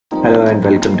Hello and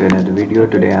welcome to another video.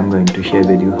 Today I'm going to share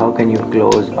with you how can you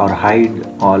close or hide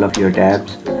all of your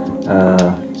tabs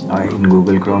in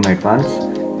Google Chrome at once,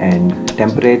 and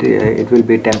temporary it will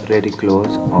be temporary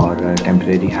close or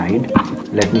temporary hide.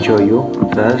 Let me show you.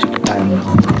 First I'm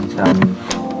in some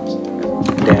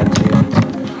tabs here.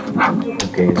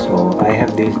 Okay, so I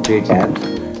have these three tabs.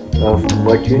 So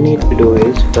what you need to do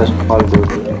is first of all go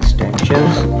to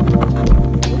extensions.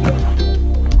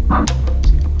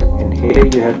 Here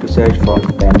you have to search for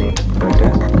panic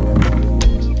button,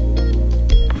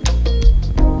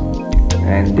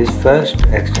 and this first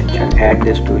extension, add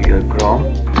this to your Chrome.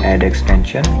 Add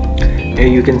extension. Here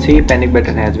you can see panic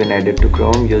button has been added to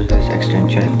Chrome. Use this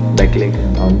extension by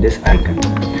clicking on this icon.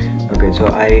 Okay, so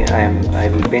I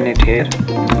will pin it here.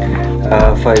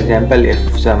 For example,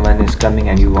 if someone is coming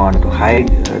and you want to hide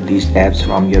these tabs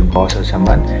from your boss or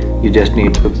someone, you just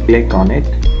need to click on it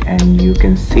and you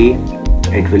can see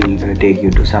it will take you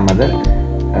to some other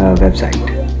website.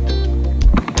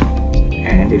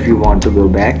 And if you want to go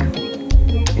back,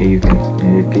 you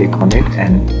can click on it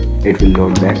and it will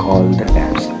load back all the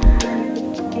tabs.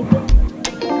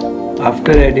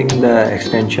 After adding the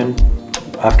extension,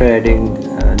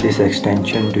 this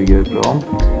extension to your Chrome,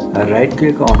 right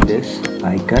click on this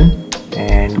icon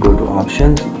and go to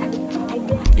options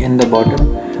in the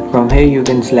bottom. From here you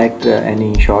can select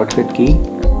any shortcut key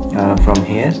from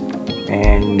here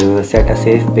and set a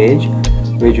safe page,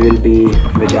 which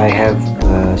I have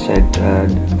set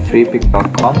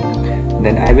freepik.com.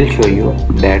 Then I will show you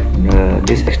that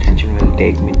this extension will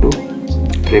take me to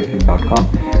freepik.com.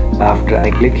 After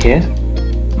I click here,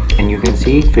 and you can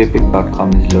see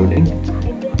freepik.com is loading,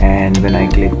 and when I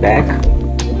click back,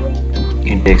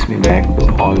 it takes me back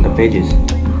to all the pages.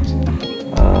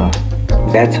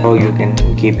 That's how you can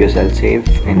keep yourself safe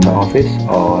in the office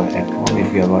or at home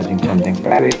if you are watching something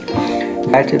private.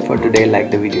 That's it for today.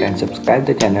 Like the video and subscribe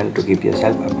the channel to keep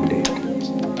yourself updated.